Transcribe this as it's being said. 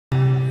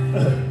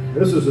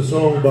This is a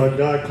song by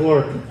Guy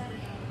Clark.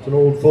 It's an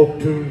old folk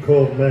tune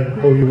called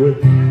Magnolia.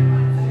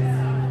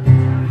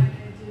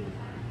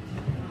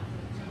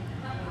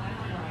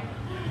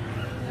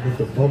 I have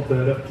to bump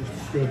that up just a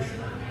skosh.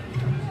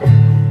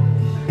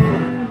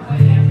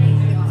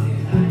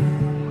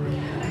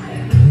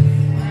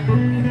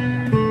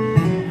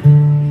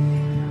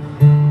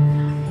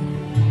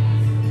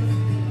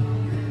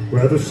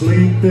 Rather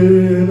sleep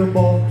in a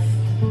box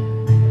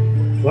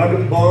like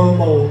a bum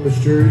on the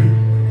street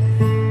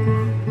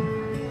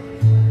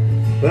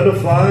than a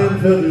fine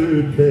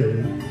feathered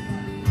bed,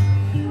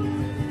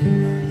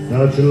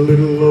 not your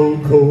little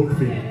old cold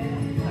feet.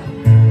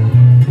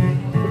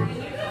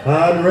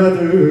 I'd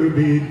rather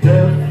be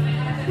deaf,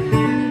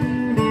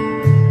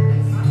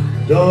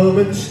 dumb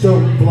and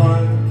stone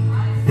blind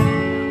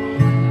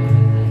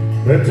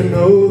than to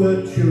know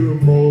that your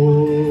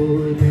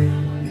morning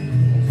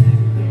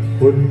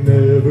would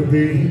never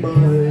be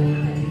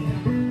mine.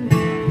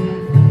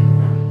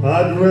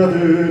 I'd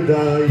rather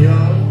die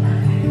young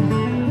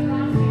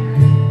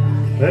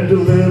than to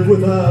live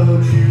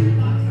without you.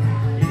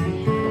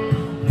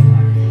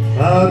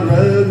 I'd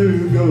rather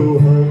go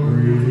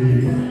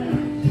hungry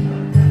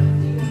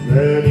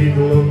than eat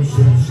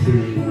lonesome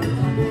stew.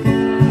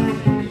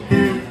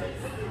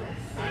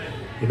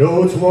 You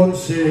know it's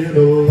once in a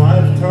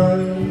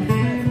lifetime,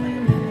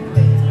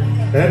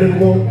 and it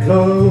won't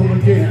come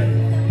again.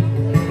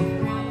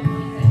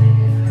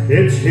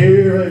 It's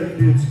here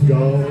and it's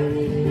gone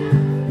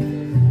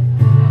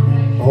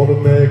on a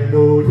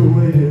magnolia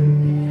wind.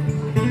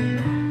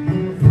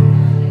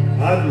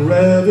 I'd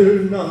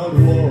rather not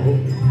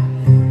walk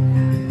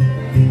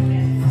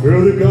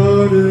through the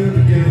garden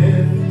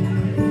again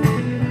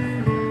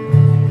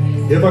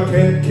if I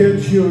can't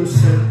catch your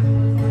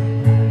scent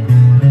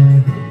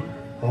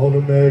on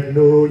a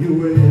magnolia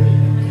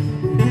wind.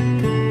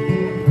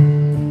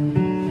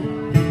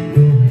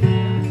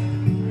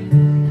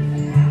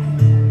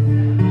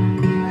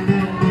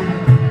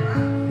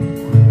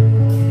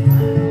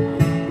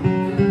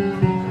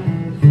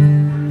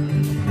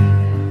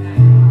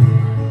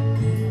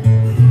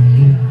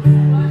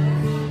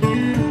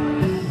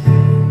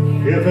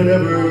 If it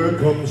ever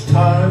comes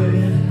time,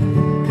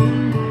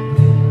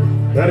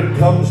 that it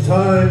comes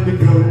time to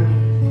go,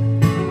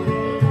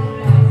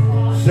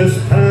 sis,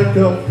 pack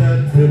up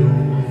that fiddle,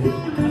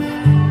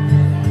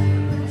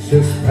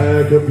 sis,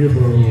 pack up your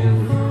bow.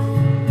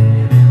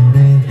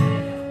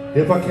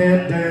 If I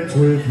can't dance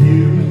with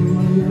you,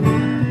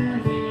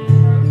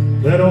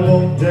 then I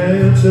won't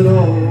dance at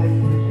all.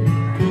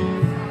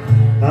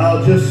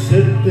 I'll just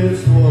sit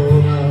this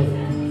one out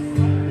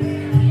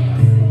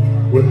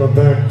with my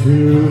back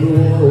to the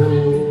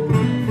wall.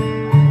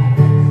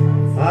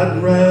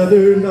 I'd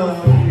rather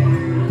not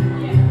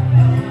hear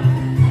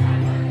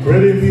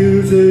pretty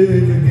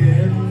music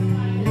again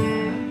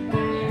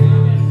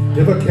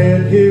if I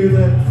can't hear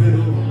that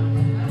fiddle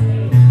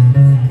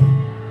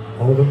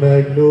on the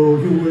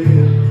magnolia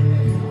wind.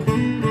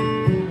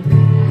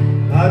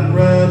 I'd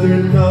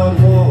rather not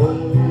walk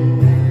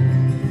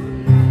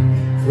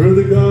through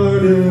the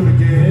garden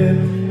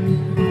again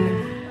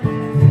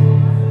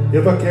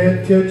if I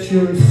can't catch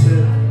your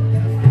scent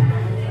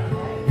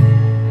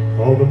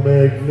on the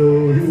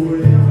magnolia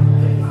wind.